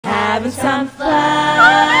having some fun.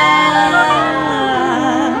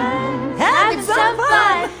 Having some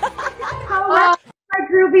fun. Hello, my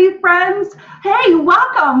groovy friends. Hey,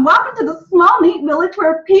 welcome. Welcome to the small, neat village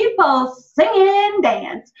where people sing and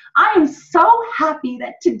dance. I am so happy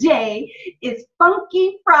that today is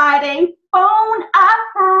Funky Friday, Phone a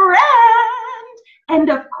Friend. And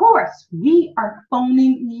of course, we are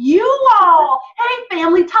phoning you all. Hey,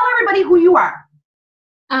 family, tell everybody who you are.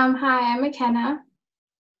 Hi, I'm McKenna.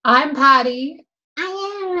 I'm Patty. I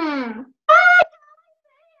am. Hi,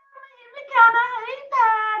 McKenna. Hey,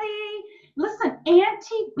 Patty. Listen,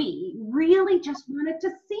 Aunty B really just wanted to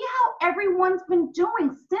see how everyone's been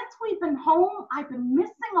doing. Since we've been home, I've been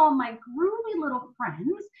missing all my groovy little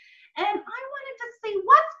friends, and I wanted to see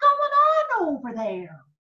what's going on over there.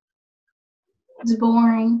 It's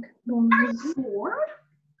boring. Are you bored?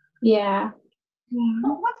 Yeah.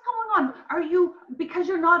 Well, what's going on? Are you, because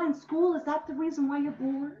you're not in school, is that the reason why you're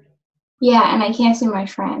bored? Yeah, and I can't see my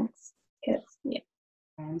friends. Yeah.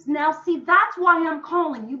 Now, see, that's why I'm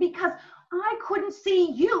calling you, because I couldn't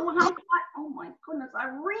see you, and I thought, oh my goodness, I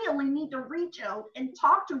really need to reach out and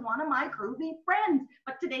talk to one of my groovy friends.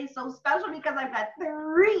 But today's so special because I've got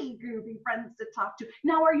 3 groovy friends to talk to.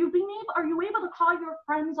 Now, are you able to call your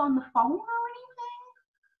friends on the phone or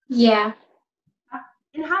anything? Yeah.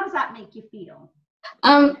 And how does that make you feel?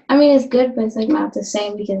 I mean, it's good, but it's like not the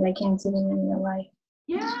same because I can't see them in real life.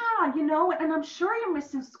 Yeah, you know, and I'm sure you're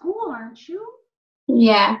missing school, aren't you?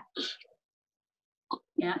 Yeah.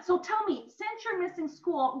 Yeah, so tell me, since you're missing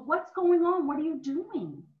school, what's going on? What are you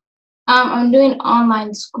doing? I'm doing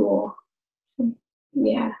online school.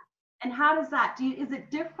 Yeah. And how does that, is it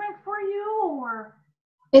different for you or?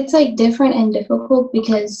 It's like different and difficult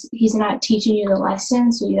because he's not teaching you the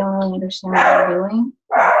lesson, so you don't really understand what you're doing.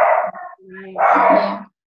 Right. Yeah.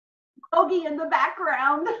 Bogey in the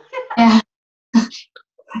background. Yeah.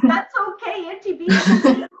 That's okay, Auntie B.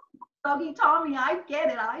 Bogey Tommy, I get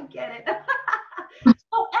it.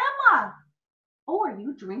 So Emma, oh, are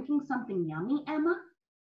you drinking something yummy, Emma?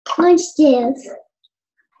 Orange juice.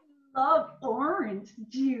 I love orange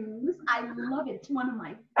juice. I love it. It's one of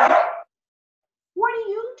my favorites. What are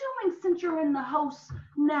you doing since you're in the house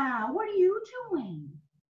now? What are you doing?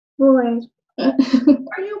 Bored.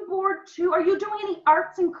 Are you bored too? Are you doing any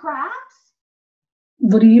arts and crafts?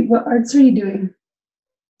 What arts are you doing?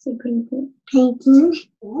 Painting.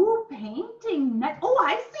 Ooh, painting. Oh,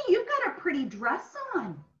 I see. You've got a pretty dress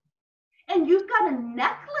on. And you've got a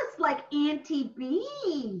necklace like Auntie B.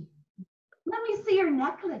 Let me see your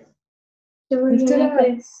necklace.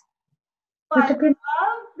 Necklace. I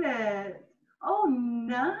love it. Oh,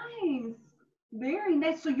 nice. Very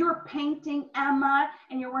nice. So you're painting, Emma,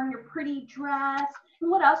 and you're wearing your pretty dress. And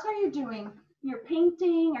what else are you doing? You're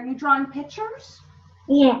painting. Are you drawing pictures?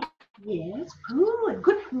 Yeah. Yes, good,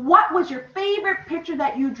 good. What was your favorite picture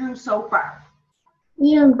that you drew so far?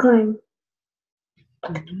 Unicorn.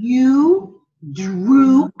 You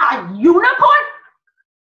drew a unicorn?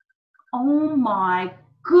 Oh my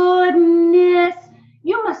goodness.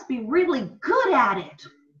 You must be really good at it.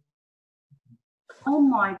 Oh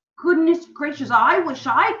my goodness gracious. I wish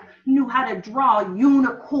I knew how to draw a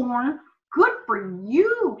unicorn. Good for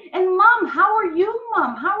you. And Mom, how are you,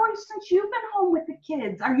 Mom? How are you since you've been home with the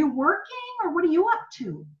kids? Are you working or what are you up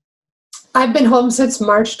to? I've been home since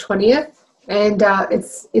March 20th, and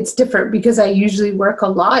it's different because I usually work a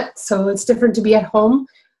lot, so it's different to be at home.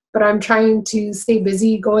 But I'm trying to stay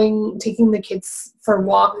busy, taking the kids for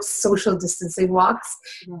walks, social distancing walks,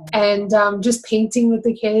 and just painting with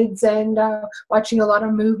the kids and watching a lot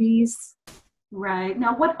of movies. Right.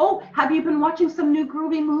 Now have you been watching some new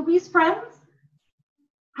groovy movies, friends?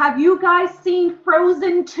 Have you guys seen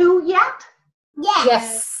Frozen 2 yet?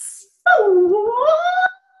 Yes. Oh,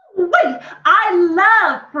 wait, I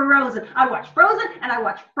love Frozen. I watched Frozen and I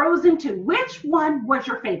watched Frozen 2. Which one was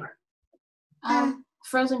your favorite?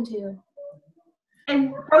 Frozen 2.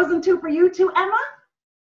 And Frozen 2 for you too, Emma?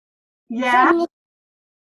 Yeah.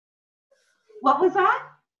 What was that?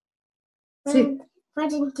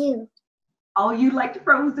 Frozen 2. Oh, you liked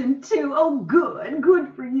Frozen 2. Oh, good.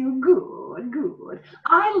 Good for you. Good, good.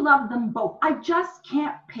 I love them both. I just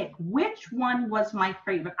can't pick which one was my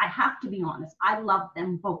favorite. I have to be honest. I love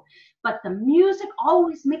them both. But the music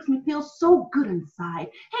always makes me feel so good inside.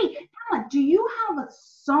 Hey, Emma, do you have a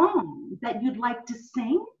song that you'd like to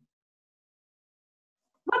sing?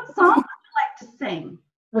 What song would you like to sing?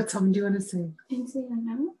 What song do you want to sing? Can you sing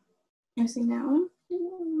that one? Can I sing that one?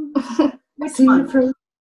 Which Sing one? it for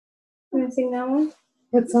Can I sing that one?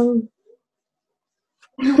 what song?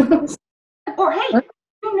 Or hey, What?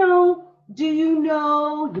 do you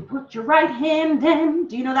know, you put your right hand in.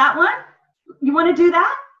 Do you know that one? You want to do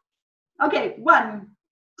that? Okay, 1,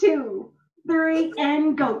 2, 3,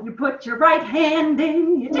 and go. You put your right hand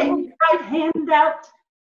in, you take your right hand out,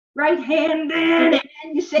 right hand in,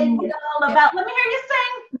 and you shake it all about. Let me hear you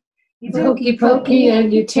sing. You do Hokey pokey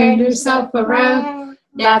and you turn yourself around.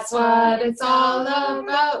 That's what it's all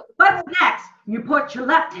about. What's next? You put your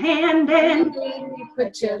left hand in. You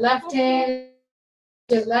put your left hand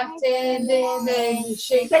in, and you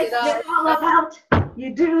shake it all about.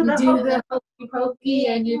 You do the hokey pokey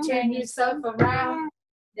and you turn yourself around.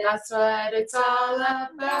 That's what it's all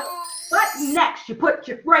about. What next? You put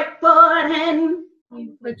your right foot in.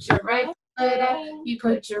 You put your right foot in. You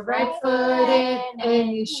put your right foot in,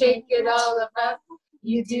 and you shake it all about.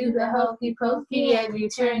 You do the hokey pokey and you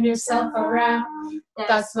turn yourself around.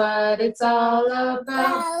 That's what it's all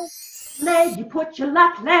about. Leg, you put your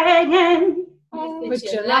left leg in. You put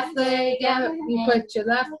your left leg out, you put your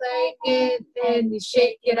left leg in, and you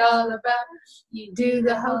shake it all about. You do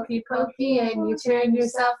the hokey pokey and you turn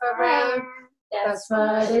yourself around. That's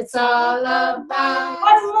what it's all about.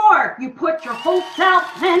 One more. You put your whole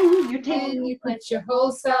self in. You put your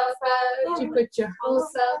whole self out, you put your whole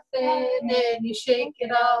self in, and you shake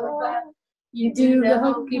it all about. You do the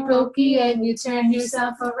hokey pokey and you turn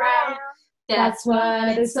yourself around. That's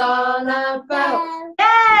what it's all about.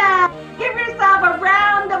 Yeah! Give yourself a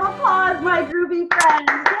round of applause, my groovy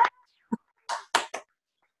friends.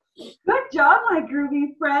 Good job, my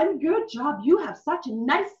groovy friend. Good job. You have such a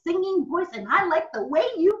nice singing voice, and I like the way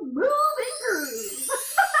you move and groove.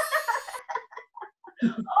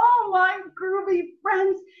 Oh, my groovy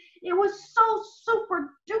friends. It was so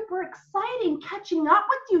super duper exciting catching up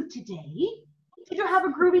with you today. Did you have a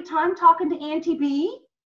groovy time talking to Aunty B?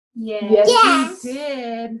 Yes, we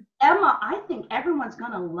did. Emma, I think everyone's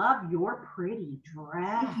going to love your pretty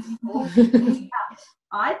dress.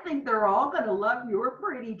 I think they're all going to love your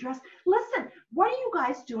pretty dress. Listen, what are you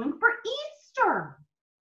guys doing for Easter?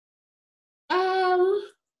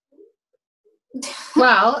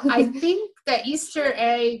 Well, I think the Easter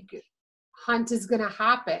egg hunt is going to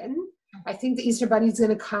happen. I think the Easter Bunny's going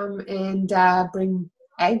to come and bring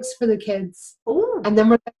eggs for the kids. Oh, And then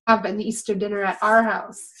we're going to have an Easter dinner at our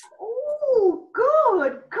house. oh,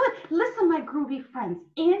 good, good. Listen, my groovy friends,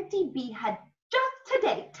 Aunty B had just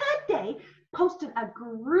today, posted a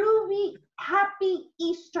groovy happy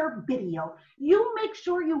Easter video. You make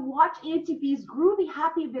sure you watch Aunty B's groovy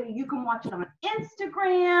happy video. You can watch it on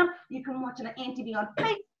Instagram. You can watch it on Aunty B on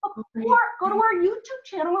Facebook, or go to our YouTube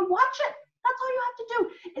channel and watch it. That's all you have to do.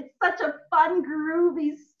 It's such a fun,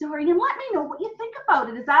 groovy story. And let me know what you think about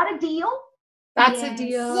it. Is that a deal? That's a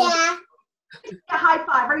deal. Yeah. A high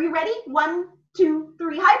five. Are you ready? 1, 2,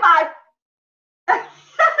 3. High five.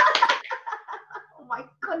 Oh my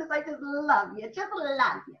goodness, I just love you. Just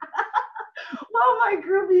love you. Well, my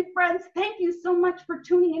groovy friends, thank you so much for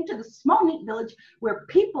tuning into the Small Neat Village where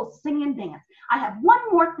people sing and dance. I have one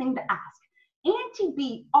more thing to ask. Aunty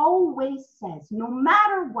B always says, no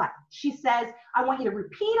matter what, she says, I want you to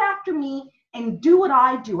repeat after me and do what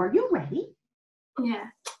I do. Are you ready? Yeah.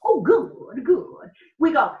 Oh, good, good.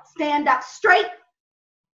 We go, stand up straight.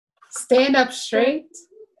 Stand up straight.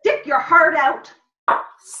 Stick your heart out.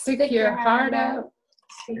 Stick your heart out.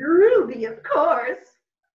 Groovy, of course.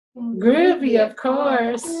 Groovy, of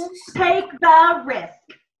course. Take the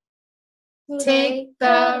risk. Take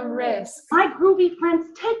the risk. My groovy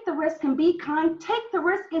friends, take the risk and be kind. Take the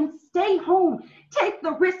risk and stay home. Take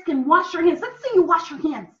the risk and wash your hands. Let's see you wash your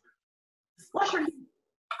hands. Wash your hands.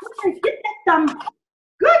 Get that done.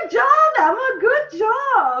 Good job, Emma. Good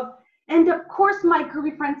job. And of course, my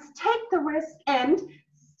groovy friends, take the risk and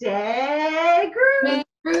stay groovy.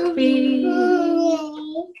 Groovy.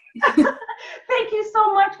 Thank you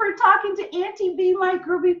so much for talking to Aunty B, my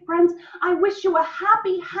groovy friends. I wish you a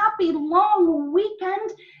happy, happy, long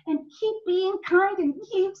weekend, and keep being kind and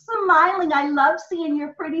keep smiling. I love seeing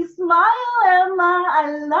your pretty smile, Emma.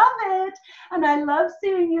 I love it. And I love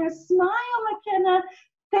seeing your smile, McKenna.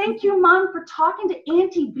 Thank you, Mom, for talking to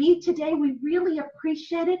Aunty B today. We really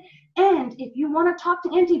appreciate it. And if you want to talk to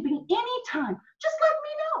Aunty B anytime, just let me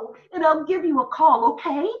know, and I'll give you a call,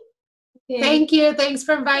 okay? Thank you. Thanks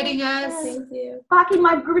for inviting us. Thank you. Baki,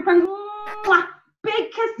 my groovy friend. Mwah. Big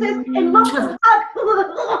kisses and lots of hugs.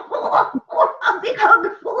 A big hug.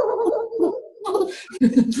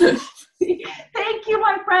 Thank you,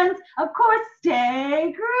 my friends. Of course,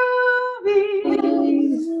 stay groovy.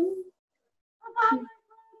 Bye-bye,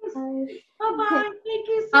 my friends. Bye-bye. Thank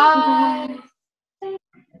you so much.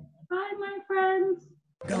 Bye, my friends.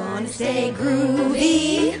 Gonna stay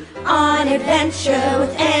groovy on adventure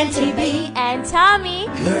with Aunty B and Tommy.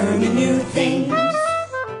 learning new things.